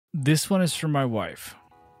This one is for my wife.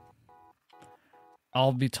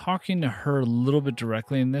 I'll be talking to her a little bit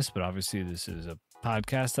directly in this, but obviously this is a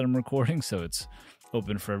podcast that I'm recording, so it's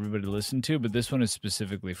open for everybody to listen to. But this one is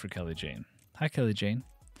specifically for Kelly Jane. Hi, Kelly Jane.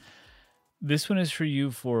 This one is for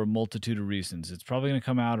you for a multitude of reasons. It's probably going to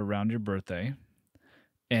come out around your birthday,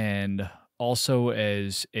 and also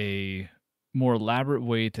as a more elaborate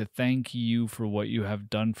way to thank you for what you have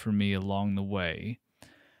done for me along the way.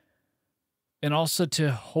 And also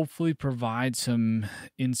to hopefully provide some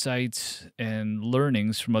insights and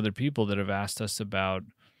learnings from other people that have asked us about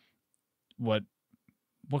what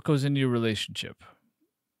goes into your relationship.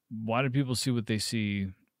 Why do people see what they see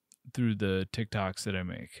through the TikToks that I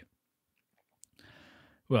make?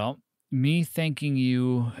 Well, me thanking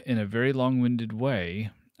you in a very long-winded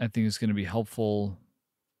way, I think is going to be helpful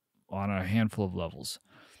on a handful of levels.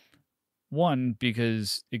 One,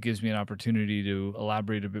 because it gives me an opportunity to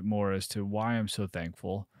elaborate a bit more as to why I'm so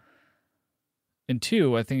thankful. And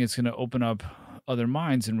two, I think it's going to open up other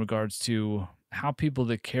minds in regards to how people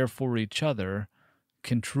that care for each other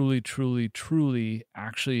can truly, truly, truly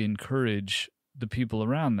actually encourage the people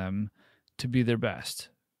around them to be their best.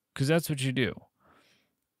 Because that's what you do.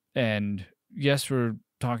 And yes, we're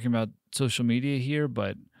talking about social media here,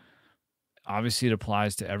 but obviously it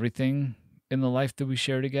applies to everything in the life that we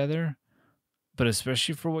share together. But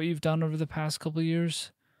especially for what you've done over the past couple of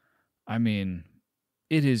years, I mean,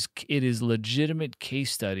 it is legitimate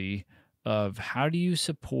case study of how do you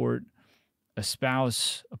support a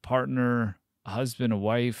spouse, a partner, a husband, a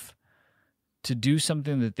wife to do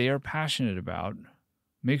something that they are passionate about,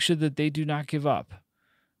 make sure that they do not give up,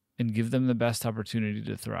 and give them the best opportunity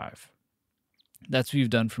to thrive. That's what you've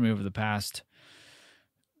done for me over the past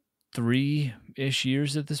 3-ish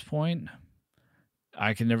years at this point.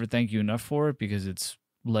 I can never thank you enough for it because it's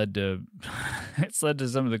led to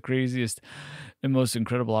some of the craziest and most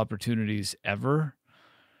incredible opportunities ever.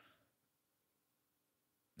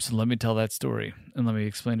 So let me tell that story and let me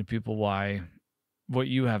explain to people why what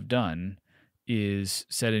you have done is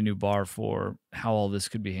set a new bar for how all this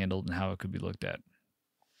could be handled and how it could be looked at.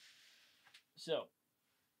 So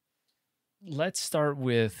let's start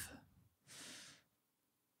with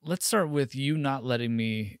you not letting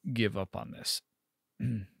me give up on this.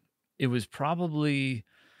 It was probably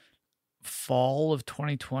fall of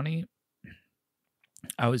 2020.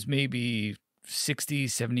 I was maybe 60,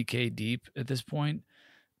 70K deep at this point.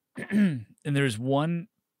 And there's one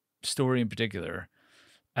story in particular.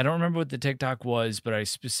 I don't remember what the TikTok was, but I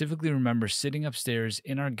specifically remember sitting upstairs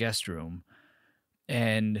in our guest room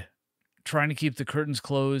and trying to keep the curtains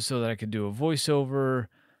closed so that I could do a voiceover.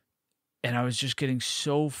 And I was just getting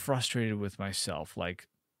so frustrated with myself, like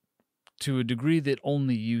to a degree that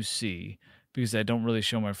only you see, because I don't really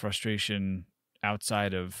show my frustration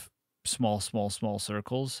outside of small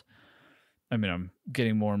circles. I mean, I'm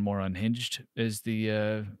getting more and more unhinged as the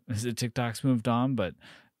TikToks moved on, but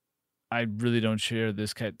I really don't share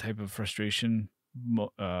this type of frustration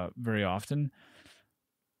very often.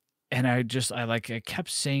 And I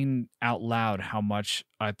kept saying out loud how much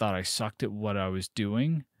I thought I sucked at what I was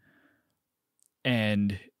doing.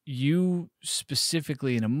 And you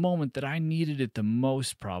specifically, in a moment that I needed it the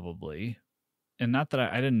most, probably, and not that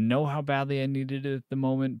I didn't know how badly I needed it at the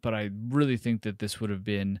moment, but I really think that this would have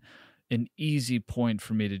been an easy point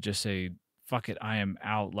for me to just say, fuck it, I am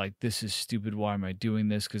out. Like, this is stupid. Why am I doing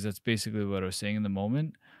this? Because that's basically what I was saying in the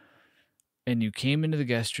moment. And you came into the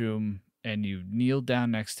guest room and you kneeled down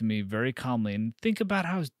next to me very calmly. And think about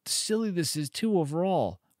how silly this is, too,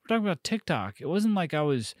 overall. We're talking about TikTok. It wasn't like I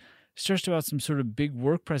was stressed about some sort of big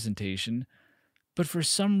work presentation, but for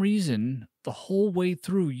some reason, the whole way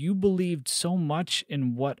through, you believed so much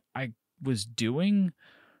in what I was doing,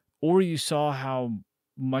 or you saw how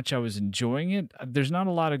much I was enjoying it. There's not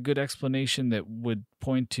a lot of good explanation that would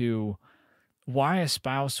point to why a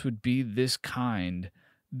spouse would be this kind,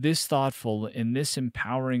 this thoughtful, and this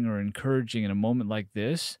empowering or encouraging in a moment like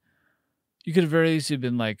this. You could have very easily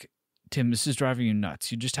been like, Tim, this is driving you nuts.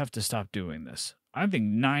 You just have to stop doing this. I think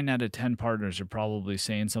 9 out of 10 partners are probably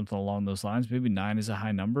saying something along those lines. Maybe 9 is a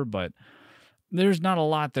high number, but there's not a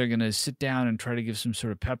lot they're going to sit down and try to give some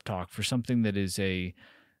sort of pep talk for something that is a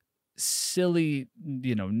silly,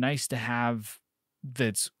 nice to have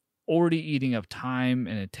that's already eating up time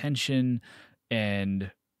and attention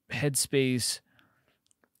and headspace.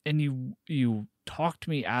 And you talked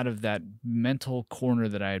me out of that mental corner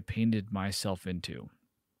that I had painted myself into.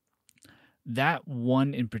 That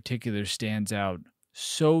one in particular stands out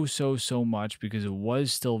so much because it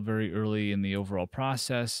was still very early in the overall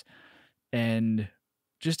process, and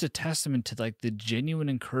just a testament to like the genuine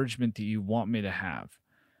encouragement that you want me to have.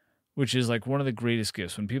 which is like one of the greatest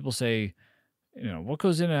gifts. When people say, what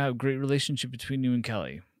goes into a great relationship between you and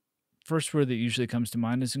Kelly? First word that usually comes to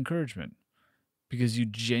mind is encouragement, because you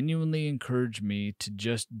genuinely encourage me to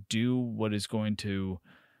just do what is going to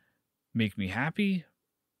make me happy,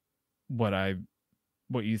 what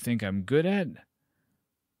you think I'm good at,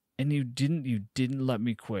 and you didn't let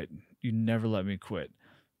me quit. You never let me quit.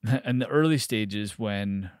 And the early stages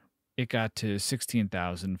when it got to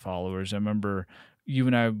 16,000 followers, I remember you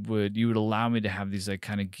would allow me to have these like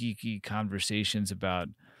kind of geeky conversations about,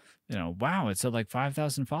 wow, it's at like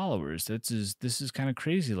 5,000 followers. This is kind of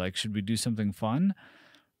crazy. Like, should we do something fun?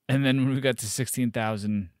 And then when we got to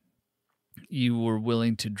 16,000, you were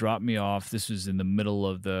willing to drop me off. This was in the middle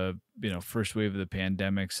of the, first wave of the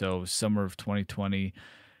pandemic. So summer of 2020,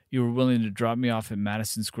 you were willing to drop me off at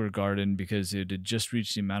Madison Square Garden because it had just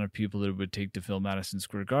reached the amount of people that it would take to fill Madison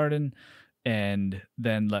Square Garden, and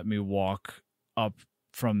then let me walk up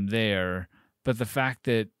from there. But the fact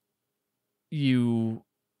that you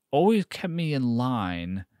always kept me in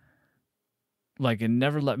line, like, and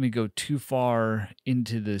never let me go too far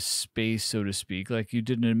into the space, so to speak. Like, you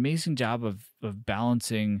did an amazing job of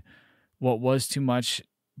balancing what was too much,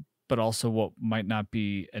 but also what might not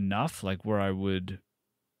be enough, like where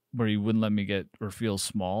you wouldn't let me get or feel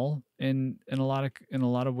small in a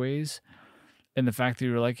lot of ways. And the fact that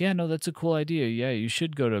you were like, yeah, no, that's a cool idea. Yeah, you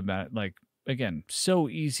should go to like, again, so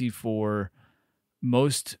easy for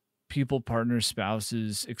most people, partners,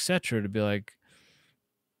 spouses, etc., to be like,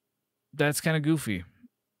 that's kind of goofy.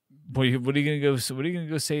 What are you gonna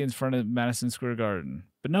go say in front of Madison Square Garden?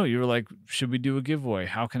 But no, you were like, should we do a giveaway?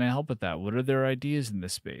 How can I help with that? What are their ideas in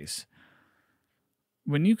this space?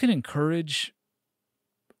 When you can encourage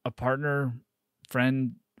a partner,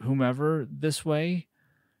 friend, whomever this way,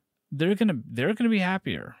 they're gonna be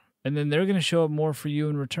happier, and then they're gonna show up more for you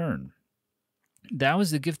in return. That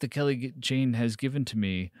was the gift that Kelly Jane has given to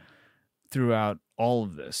me throughout all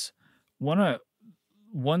of this.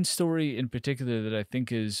 One story in particular that I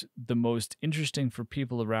think is the most interesting for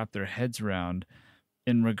people to wrap their heads around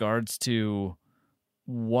in regards to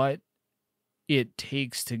what it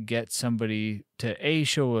takes to get somebody to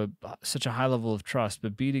show such a high level of trust,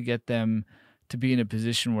 but B, to get them to be in a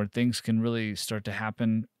position where things can really start to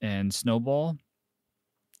happen and snowball.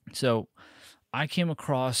 So I came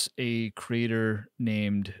across a creator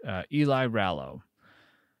named Eli Rallo,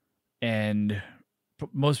 and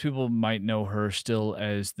most people might know her still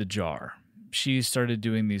as The Jar. She started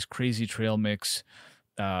doing these crazy trail mix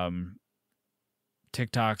TikToks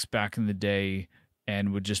back in the day,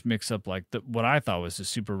 and would just mix up like what I thought was a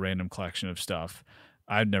super random collection of stuff.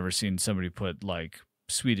 I'd never seen somebody put like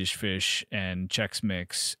Swedish Fish and Chex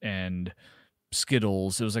Mix and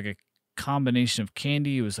Skittles. It was like a combination of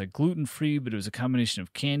candy. It was like gluten-free, but it was a combination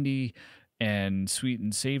of candy and sweet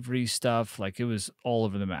and savory stuff. Like, it was all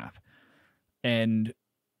over the map. And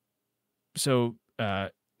so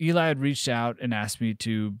Eli had reached out and asked me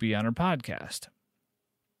to be on her podcast.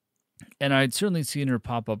 And I'd certainly seen her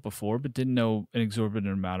pop up before, but didn't know an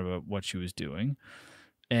exorbitant amount about what she was doing.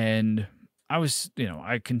 And I was,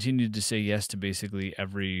 I continued to say yes to basically I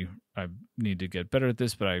need to get better at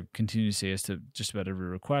this, but I continued to say yes to just about every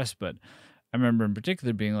request. But I remember in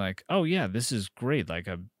particular being like, oh yeah, this is great. Like,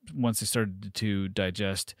 once I started to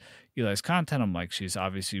digest Eli's content, I'm like, she's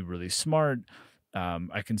obviously really smart.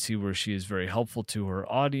 I can see where she is very helpful to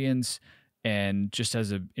her audience. And just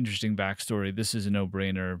as an interesting backstory, this is a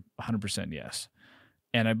no-brainer, 100% yes.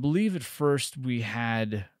 And I believe at first we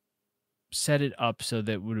had set it up so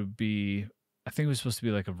that would be, I think it was supposed to be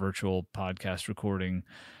like a virtual podcast recording.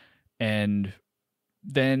 And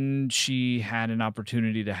then she had an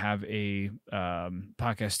opportunity to have a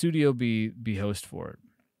podcast studio be host for it.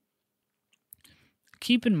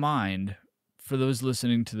 Keep in mind, for those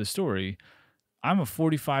listening to the story, I'm a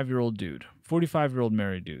 45-year-old dude, 45-year-old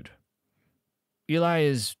married dude. Eli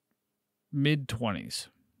is mid-20s,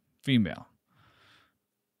 female.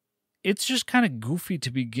 It's just kind of goofy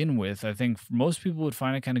to begin with. I think most people would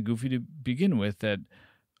find it kind of goofy to begin with, that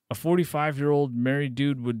a 45-year-old married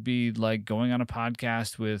dude would be like going on a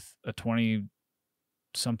podcast with a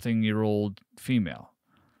 20-something-year-old female.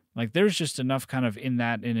 Like, there's just enough kind of in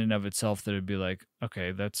and of itself that it'd be like,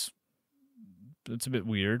 okay, that's a bit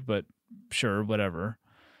weird, but sure, whatever.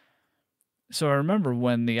 So I remember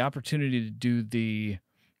when the opportunity to do the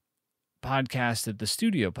podcast at the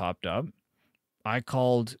studio popped up, I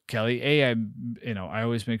called Kelly. I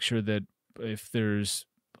always make sure that if there's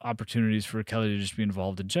opportunities for Kelly to just be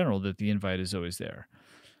involved in general, that the invite is always there.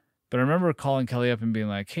 But I remember calling Kelly up and being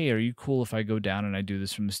like, hey, are you cool if I go down and I do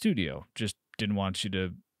this from the studio? Just didn't want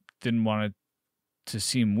to to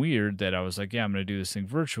seem weird that I was like, yeah, I'm going to do this thing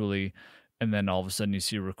virtually. And then all of a sudden you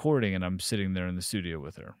see a recording and I'm sitting there in the studio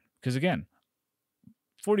with her. Because again,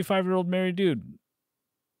 45-year-old married dude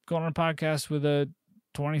going on a podcast with a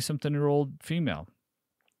 20-something-year-old female.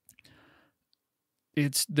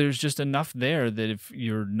 There's just enough there that if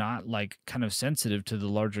you're not like kind of sensitive to the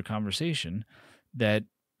larger conversation, that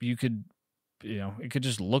you could, it could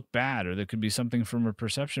just look bad, or there could be something from a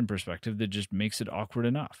perception perspective that just makes it awkward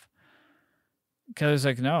enough. Kelly's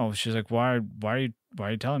like, no. She's like, why are you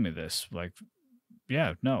telling me this? Like,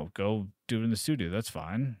 yeah, no, go do it in the studio. That's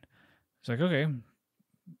fine. It's like, okay,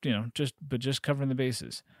 just covering the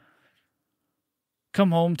bases.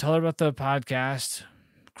 Come home, tell her about the podcast.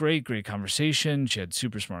 Great conversation. She had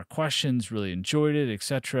super smart questions, really enjoyed it,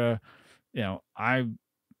 etc.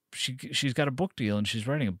 She's got a book deal and she's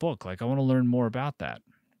writing a book. Like, I want to learn more about that.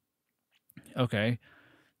 Okay.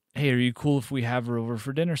 Hey, are you cool if we have her over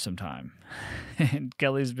for dinner sometime? And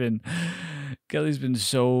Kelly's been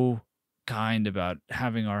so kind about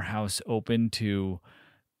having our house open to,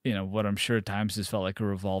 what I'm sure at times has felt like a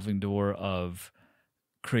revolving door of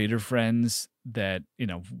creator friends that,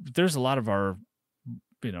 there's a lot of our,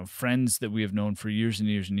 friends that we have known for years and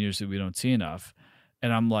years and years that we don't see enough.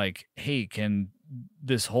 And I'm like, hey, can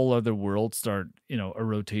this whole other world start, a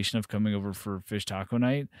rotation of coming over for fish taco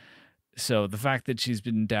night? So the fact that she's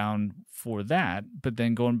been down for that, but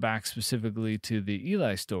then going back specifically to the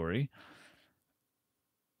Eli story,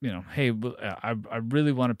 hey, I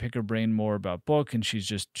really want to pick her brain more about book, and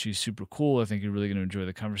she's super cool. I think you're really going to enjoy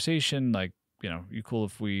the conversation. Like, you cool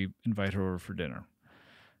if we invite her over for dinner?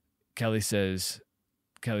 Kelly says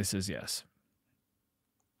yes.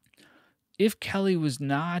 If Kelly was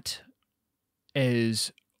not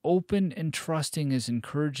as open and trusting, as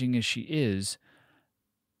encouraging as she is,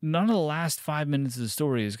 none of the last 5 minutes of the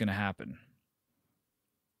story is going to happen.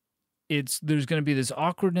 There's going to be this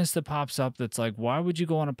awkwardness that pops up that's like, why would you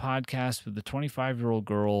go on a podcast with a 25-year-old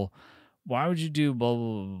girl? Why would you do blah,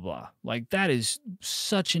 blah, blah, blah? Like, that is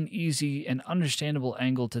such an easy and understandable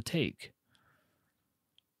angle to take.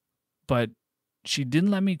 But she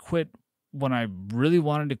didn't let me quit when I really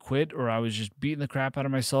wanted to quit, or I was just beating the crap out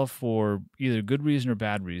of myself for either good reason or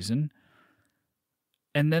bad reason.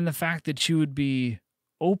 And then the fact that she would be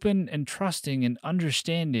open and trusting and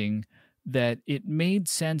understanding that it made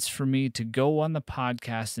sense for me to go on the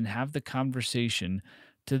podcast and have the conversation,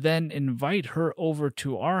 to then invite her over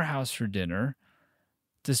to our house for dinner,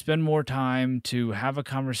 to spend more time, to have a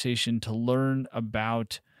conversation, to learn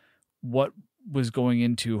about what was going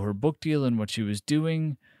into her book deal and what she was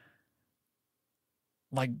doing.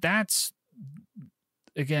 Like, that's,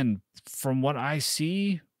 again, from what I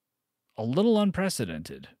see, a little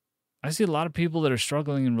unprecedented. I see a lot of people that are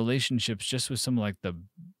struggling in relationships just with some like the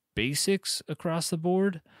basics across the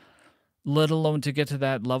board, let alone to get to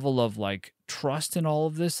that level of like trust in all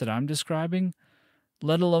of this that I'm describing,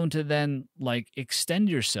 let alone to then like extend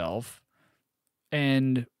yourself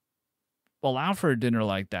and allow for a dinner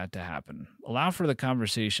like that to happen, allow for the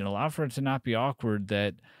conversation, allow for it to not be awkward,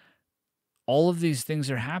 that all of these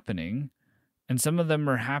things are happening, and some of them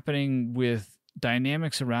are happening with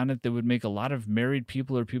dynamics around it that would make a lot of married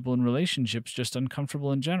people or people in relationships just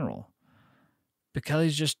uncomfortable in general. But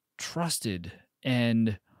Kelly's just trusted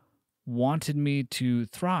and wanted me to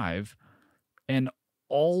thrive. And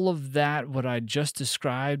all of that, what I just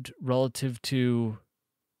described relative to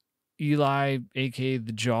Eli, aka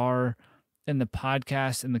the jar, and the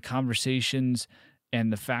podcast and the conversations,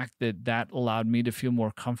 and the fact that that allowed me to feel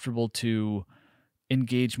more comfortable to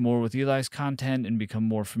engage more with Eli's content and become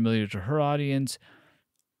more familiar to her audience,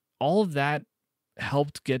 all of that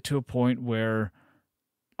helped get to a point where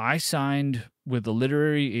I signed with a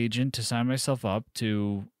literary agent to sign myself up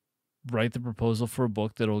to write the proposal for a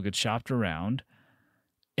book that will get shopped around.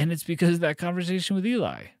 And it's because of that conversation with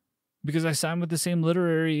Eli, because I signed with the same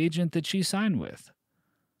literary agent that she signed with.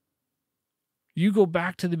 You go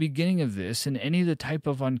back to the beginning of this, and any of the type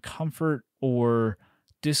of uncomfort or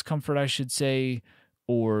discomfort, I should say,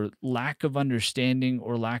 or lack of understanding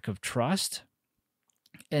or lack of trust,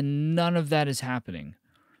 and none of that is happening.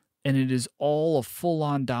 And it is all a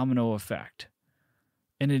full-on domino effect.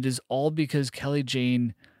 And it is all because Kelly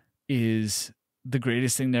Jane is the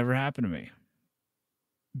greatest thing that ever happened to me.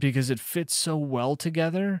 Because it fits so well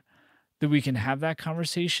together that we can have that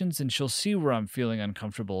conversations, and she'll see where I'm feeling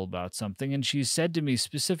uncomfortable about something. And she's said to me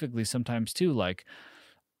specifically sometimes too, like,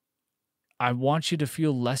 I want you to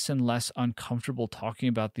feel less and less uncomfortable talking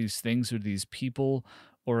about these things or these people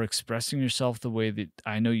or expressing yourself the way that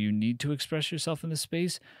I know you need to express yourself in this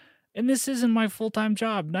space. And this isn't my full-time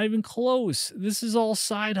job, not even close. This is all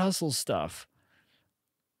side hustle stuff.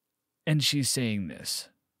 And she's saying this.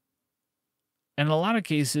 And in a lot of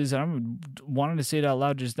cases, I'm wanting to say it out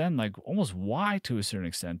loud just then, like, almost why to a certain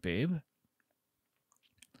extent, babe?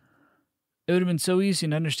 It would have been so easy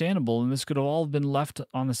and understandable, and this could have all been left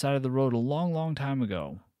on the side of the road a long, long time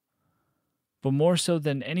ago. But more so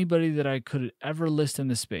than anybody that I could ever list in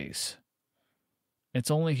the space, it's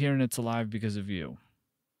only here and it's alive because of you.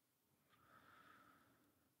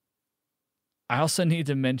 I also need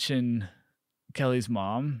to mention Kelly's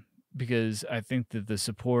mom because I think that the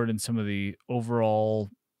support and some of the overall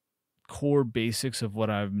core basics of what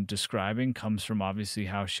I'm describing comes from obviously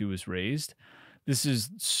how she was raised. This is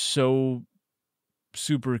so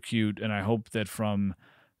super cute, and I hope that from,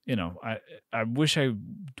 I wish I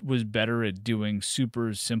was better at doing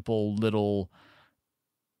super simple little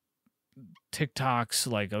TikToks.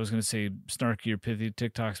 Like, I was going to say snarky or pithy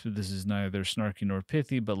TikToks, but this is neither snarky nor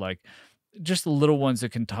pithy, but like just the little ones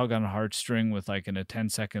that can tug on a heartstring with like in a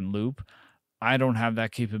 10-second loop. I don't have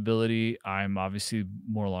that capability. I'm obviously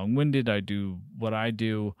more long-winded. I do what I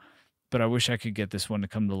do, but I wish I could get this one to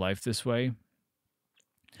come to life this way.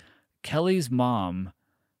 Kelly's mom,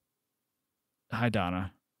 hi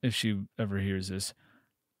Donna, if she ever hears this,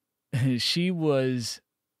 she was,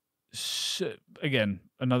 again,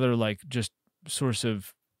 another like just source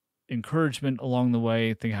of encouragement along the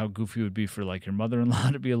way. Think how goofy it would be for like your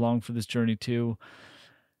mother-in-law to be along for this journey too.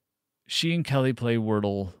 She and Kelly play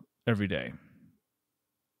Wordle every day.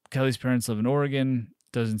 Kelly's parents live in Oregon,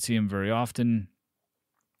 doesn't see him very often,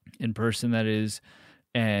 in person that is,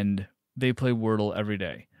 and they play Wordle every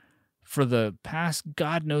day. For the past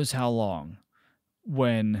God knows how long,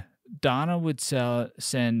 when Donna would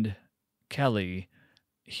send Kelly,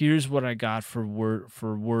 here's what I got for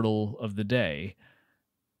Wordle of the day,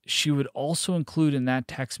 she would also include in that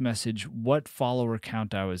text message what follower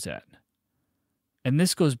count I was at. And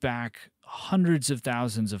this goes back hundreds of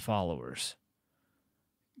thousands of followers.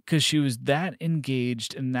 Because she was that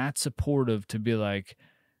engaged and that supportive to be like,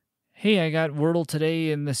 hey, I got Wordle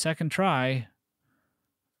today in the second try,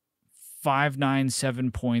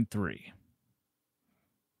 597.3.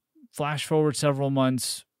 Flash forward several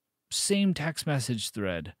months, same text message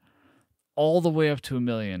thread, all the way up to 1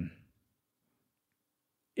 million.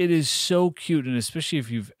 It is so cute, and especially if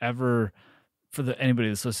you've ever, for anybody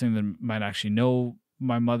that's listening that might actually know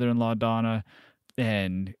my mother-in-law, Donna,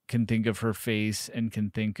 and can think of her face and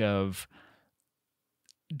can think of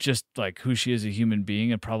just like who she is as a human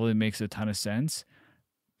being, it probably makes a ton of sense.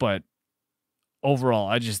 But overall,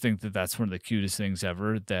 I just think that that's one of the cutest things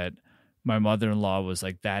ever, that my mother-in-law was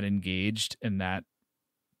like that engaged and that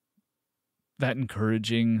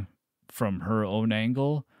encouraging from her own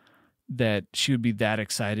angle, that she would be that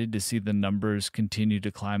excited to see the numbers continue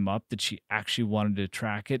to climb up, that she actually wanted to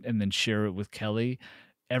track it and then share it with Kelly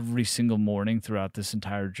every single morning throughout this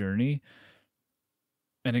entire journey.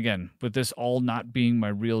 And again, with this all not being my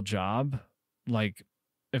real job, like,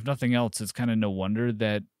 if nothing else, it's kind of no wonder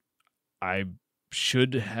that I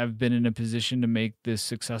should have been in a position to make this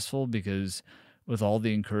successful, because with all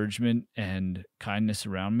the encouragement and kindness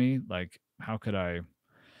around me, like, how could I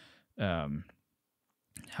not?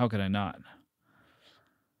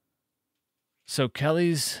 So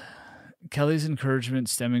Kelly's encouragement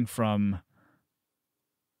stemming from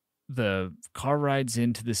the car rides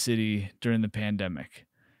into the city during the pandemic,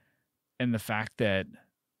 and the fact that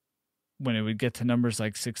when it would get to numbers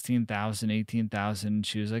like 16,000, 18,000,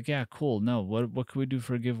 she was like, yeah, cool. No, what can we do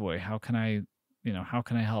for a giveaway? How can I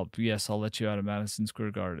help? Yes, I'll let you out of Madison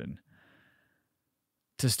Square Garden.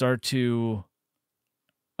 To start to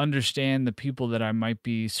understand the people that I might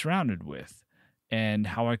be surrounded with and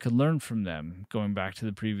how I could learn from them, going back to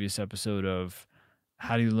the previous episode of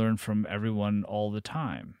how do you learn from everyone all the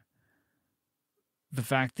time? The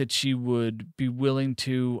fact that she would be willing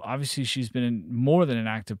to, obviously she's been more than an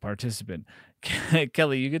active participant.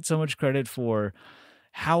 Kelly, you get so much credit for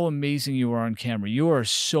how amazing you are on camera. You are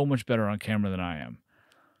so much better on camera than I am.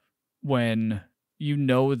 When you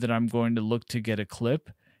know that I'm going to look to get a clip,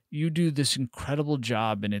 you do this incredible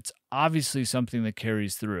job, and it's obviously something that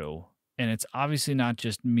carries through. And it's obviously not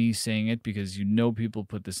just me saying it, because people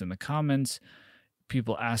put this in the comments.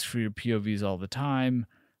 People ask for your POVs all the time.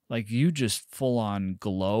 Like, you just full on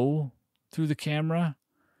glow through the camera.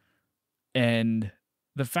 And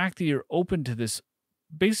the fact that you're open to this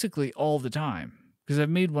basically all the time, because I've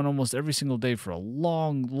made one almost every single day for a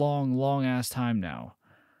long, long, long ass time now.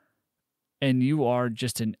 And you are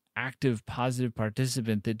just an active, positive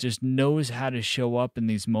participant that just knows how to show up in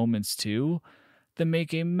these moments too, that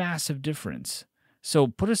make a massive difference. So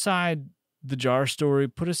put aside the jar story,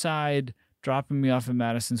 put aside dropping me off at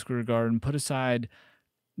Madison Square Garden, put aside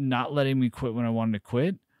not letting me quit when I wanted to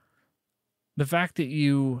quit. The fact that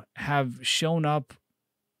you have shown up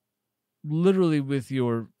literally with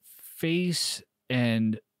your face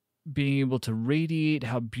and being able to radiate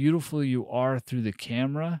how beautiful you are through the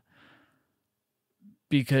camera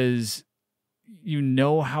because you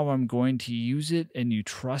know how I'm going to use it and you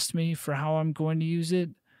trust me for how I'm going to use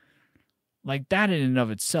it. Like that in and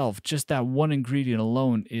of itself, just that one ingredient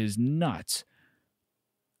alone is nuts.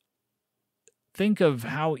 Think of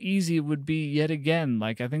how easy it would be yet again.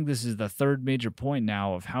 Like, I think this is the third major point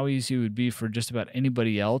now of how easy it would be for just about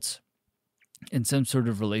anybody else in some sort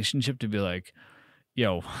of relationship to be like,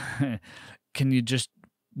 yo, can you just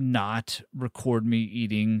not record me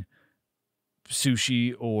eating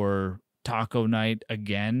sushi or taco night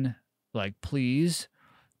again? Like, please.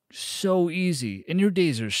 So easy. And your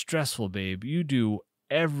days are stressful, babe. You do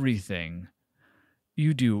everything.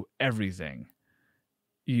 You do everything.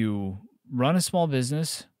 You run a small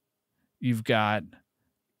business. You've got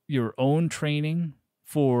your own training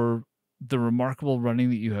for the remarkable running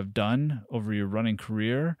that you have done over your running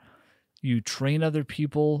career. You train other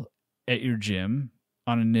people at your gym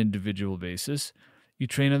on an individual basis. You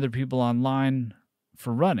train other people online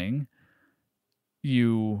for running.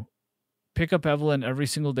 You pick up Evelyn every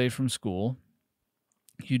single day from school.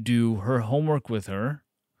 You do her homework with her.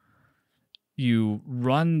 You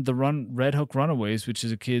run the Red Hook Runaways, which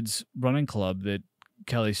is a kids running club that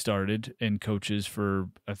Kelly started and coaches for,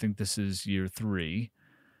 I think this is year 3.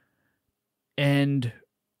 And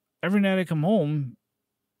every night I come home,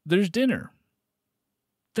 there's dinner.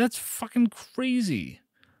 That's fucking crazy.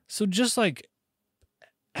 So just like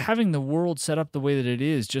having the world set up the way that it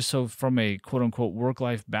is, just so from a quote unquote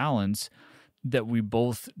work-life balance that we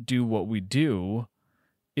both do what we do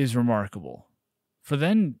is remarkable.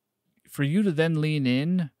 For you to then lean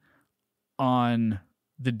in on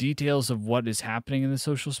the details of what is happening in the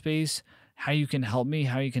social space, how you can help me,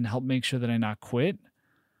 how you can help make sure that I not quit,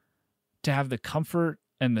 to have the comfort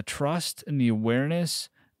and the trust and the awareness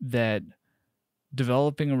that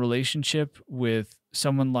developing a relationship with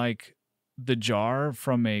someone like The Jar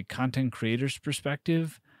from a content creator's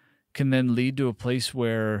perspective can then lead to a place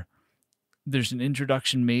where there's an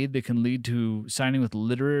introduction made that can lead to signing with a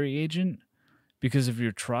literary agent because of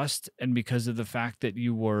your trust and because of the fact that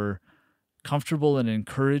you were comfortable and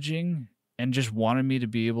encouraging and just wanted me to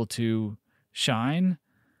be able to shine.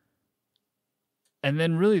 And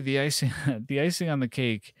then really the icing on the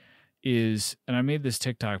cake is, and I made this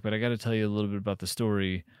TikTok, but I got to tell you a little bit about the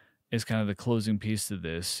story, is kind of the closing piece to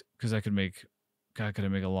this, because I could make a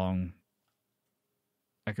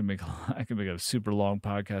super long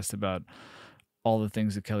podcast about all the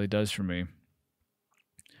things that Kelly does for me.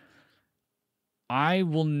 I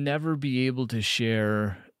will never be able to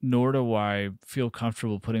share, nor do I feel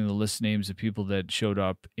comfortable putting the list names of people that showed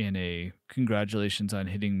up in a congratulations on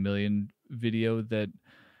hitting million video that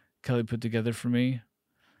Kelly put together for me.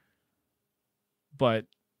 But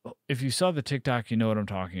if you saw the TikTok, you know what I'm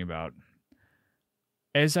talking about.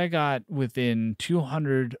 As I got within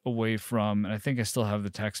 200 away from, and I think I still have the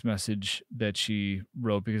text message that she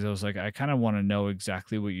wrote, because I was like, I kind of want to know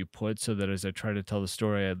exactly what you put so that as I try to tell the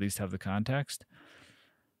story, I at least have the context.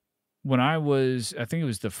 When I think it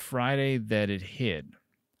was the Friday that it hit,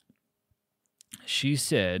 she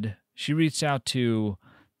said she reached out to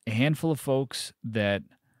a handful of folks that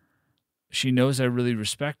she knows I really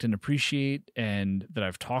respect and appreciate and that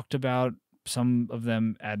I've talked about, some of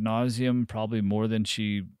them ad nauseum, probably more than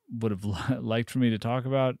she would have liked for me to talk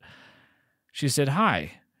about. She said,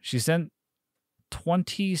 hi. She sent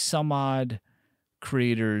 20 some odd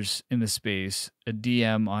creators in the space a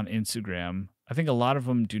DM on Instagram. I think a lot of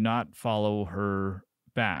them do not follow her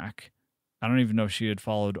back. I don't even know if she had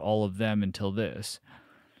followed all of them until this.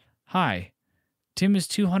 Hi, Tim is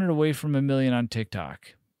 200 away from 1 million on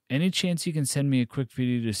TikTok. Any chance you can send me a quick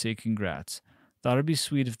video to say congrats? Thought it'd be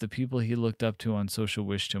sweet if the people he looked up to on social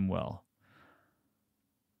wished him well.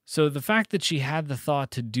 So the fact that she had the thought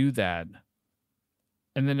to do that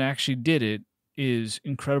and then actually did it is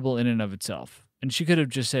incredible in and of itself. And she could have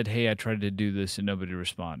just said, hey, I tried to do this and nobody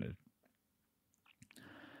responded.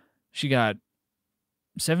 She got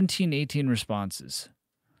 17, 18 responses.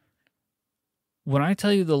 When I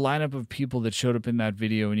tell you the lineup of people that showed up in that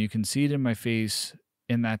video, and you can see it in my face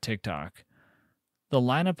in that TikTok, the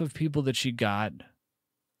lineup of people that she got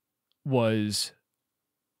was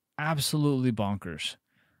absolutely bonkers.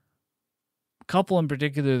 A couple in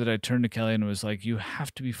particular that I turned to Kelly and was like, you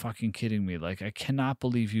have to be fucking kidding me. Like, I cannot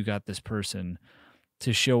believe you got this person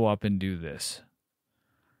to show up and do this.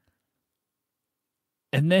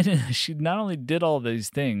 And then she not only did all these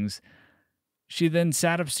things, she then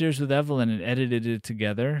sat upstairs with Evelyn and edited it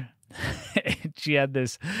together. she had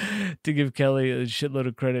this to give Kelly a shitload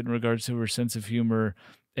of credit in regards to her sense of humor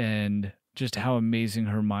and just how amazing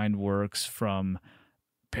her mind works from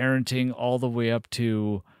parenting all the way up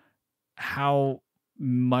to how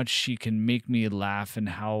much she can make me laugh and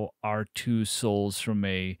how our two souls from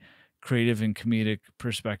a creative and comedic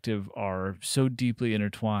perspective are so deeply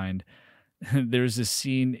intertwined. There's a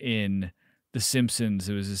scene in The Simpsons.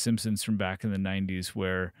 It was The Simpsons from back in the 90s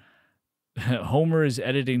where Homer is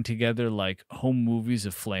editing together like home movies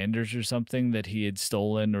of Flanders or something that he had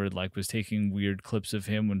stolen, or like was taking weird clips of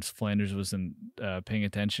him when Flanders wasn't paying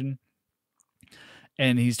attention.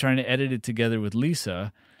 And he's trying to edit it together with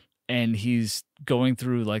Lisa, and he's going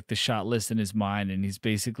through like the shot list in his mind, and he's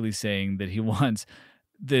basically saying that he wants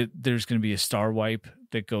that there's going to be a star wipe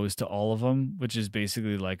that goes to all of them, which is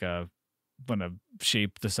basically like a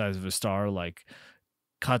shape the size of a star, like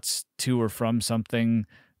cuts to or from something.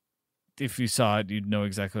 If you saw it, you'd know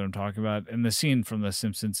exactly what I'm talking about. And the scene from The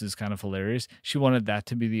Simpsons is kind of hilarious. She wanted that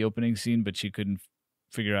to be the opening scene, but she couldn't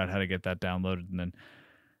figure out how to get that downloaded.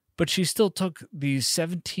 But she still took these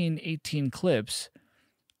 17, 18 clips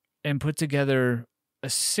and put together a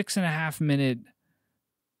 6.5 minute,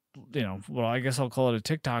 well, I guess I'll call it a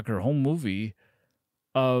TikTok or home movie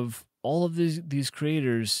of all of these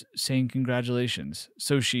creators saying congratulations.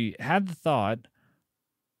 So she had the thought,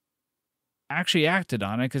 actually acted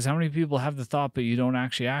on it, because how many people have the thought but you don't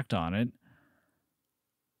actually act on it,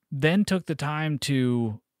 then took the time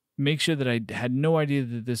to make sure that I had no idea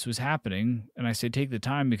that this was happening. And I say take the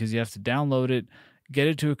time because you have to download it, get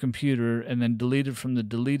it to a computer, and then delete it from the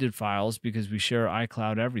deleted files because we share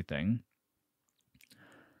iCloud everything.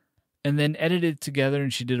 And then edit it together,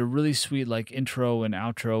 and she did a really sweet like intro and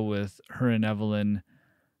outro with her and Evelyn.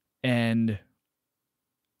 And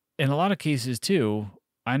in a lot of cases too,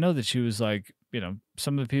 I know that she was like,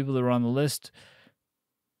 some of the people that were on the list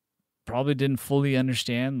probably didn't fully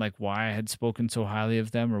understand like why I had spoken so highly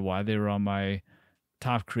of them or why they were on my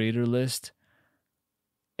top creator list.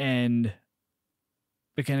 And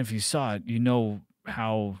again, if you saw it, you know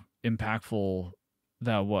how impactful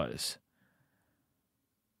that was.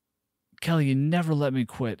 Kelly, you never let me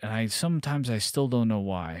quit, and sometimes I still don't know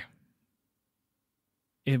why.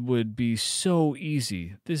 It would be so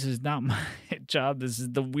easy. This is not my job. This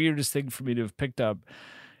is the weirdest thing for me to have picked up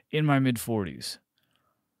in my mid-40s.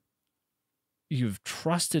 You've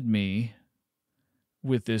trusted me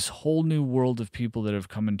with this whole new world of people that have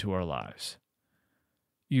come into our lives.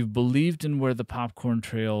 You've believed in where the popcorn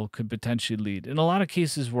trail could potentially lead. In a lot of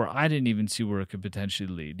cases where I didn't even see where it could potentially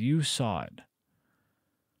lead, you saw it.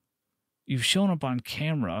 You've shown up on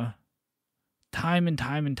camera time and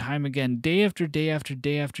time and time again, day after day after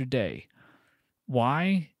day after day.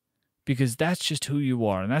 Why? Because that's just who you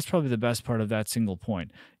are. And that's probably the best part of that single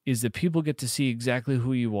point, is that people get to see exactly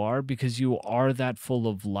who you are because you are that full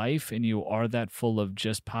of life and you are that full of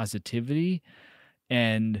just positivity.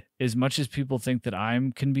 And as much as people think that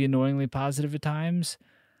can be annoyingly positive at times,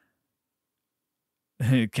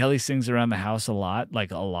 Kelly sings around the house a lot, like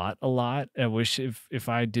a lot. I wish if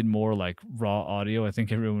I did more like raw audio, I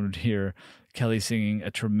think everyone would hear Kelly singing a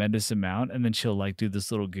tremendous amount. And then she'll like do this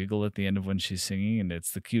little giggle at the end of when she's singing. And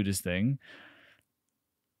it's the cutest thing.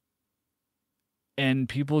 And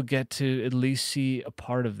people get to at least see a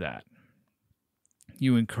part of that.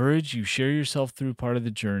 You encourage, you share yourself through part of the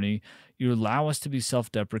journey. You allow us to be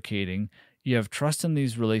self-deprecating. You have trust in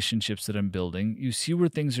these relationships that I'm building. You see where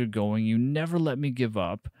things are going. You never let me give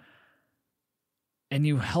up. And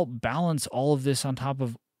you help balance all of this on top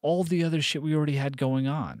of all the other shit we already had going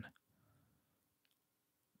on.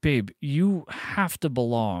 Babe, you have to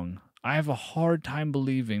belong. I have a hard time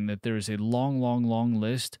believing that there is a long, long, long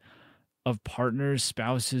list of partners,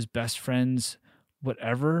 spouses, best friends,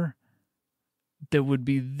 whatever, that would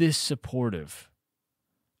be this supportive.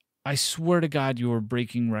 I swear to God, you are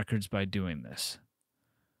breaking records by doing this.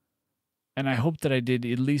 And I hope that I did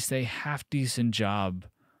at least a half-decent job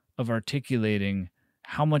of articulating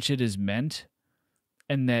how much it has meant,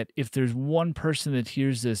 and that if there's one person that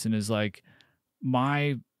hears this and is like,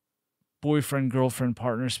 my boyfriend, girlfriend,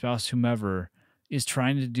 partner, spouse, whomever is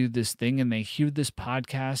trying to do this thing, and they hear this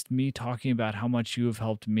podcast, me talking about how much you have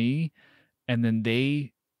helped me, and then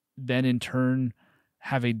they then in turn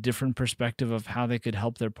have a different perspective of how they could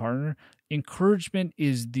help their partner. Encouragement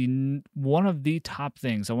is one of the top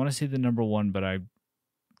things. I want to say the number one, but I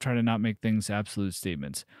try to not make things absolute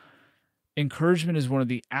statements. Encouragement is one of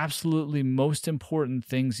the absolutely most important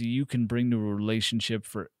things that you can bring to a relationship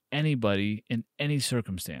for anybody in any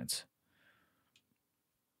circumstance.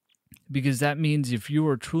 Because that means if you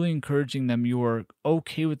are truly encouraging them, you are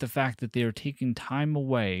okay with the fact that they are taking time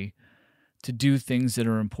away to do things that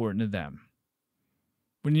are important to them.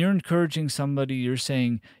 When you're encouraging somebody, you're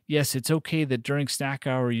saying, yes, it's okay that during snack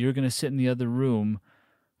hour, you're going to sit in the other room.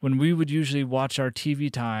 When we would usually watch our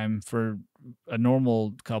TV time for a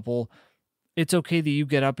normal couple, it's okay that you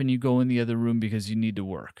get up and you go in the other room because you need to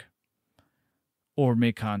work or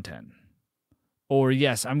make content. Or,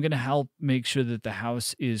 yes, I'm going to help make sure that the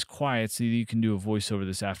house is quiet so that you can do a voiceover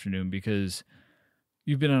this afternoon because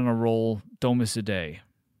you've been on a roll. Don't miss a day.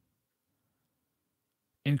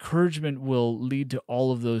 Encouragement will lead to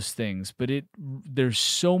all of those things, but there's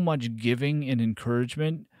so much giving and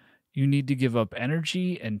encouragement. You need to give up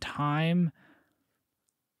energy and time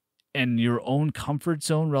and your own comfort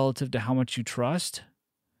zone relative to how much you trust.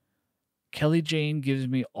 Kelly Jane gives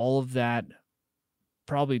me all of that,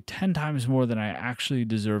 probably 10 times more than I actually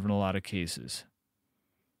deserve in a lot of cases.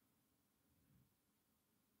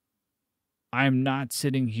 I am not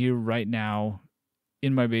sitting here right now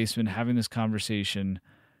in my basement having this conversation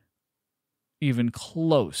even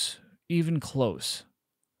close,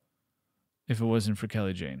 if it wasn't for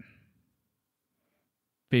Kelly Jane.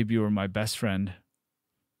 Babe, you are my best friend.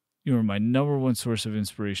 You are my number one source of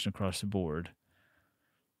inspiration across the board.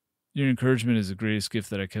 Your encouragement is the greatest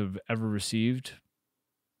gift that I could have ever received.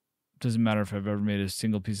 Doesn't matter if I've ever made a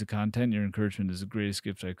single piece of content. Your encouragement is the greatest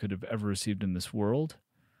gift I could have ever received in this world.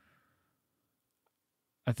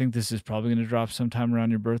 I think this is probably going to drop sometime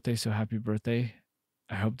around your birthday, so happy birthday.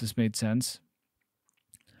 I hope this made sense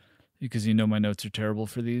because you know my notes are terrible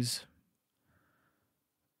for these.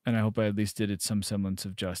 And I hope I at least did it some semblance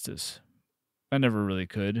of justice. I never really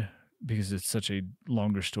could because it's such a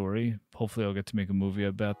longer story. Hopefully I'll get to make a movie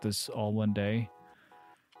about this all one day.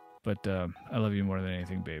 But I love you more than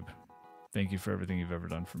anything, babe. Thank you for everything you've ever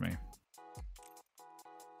done for me.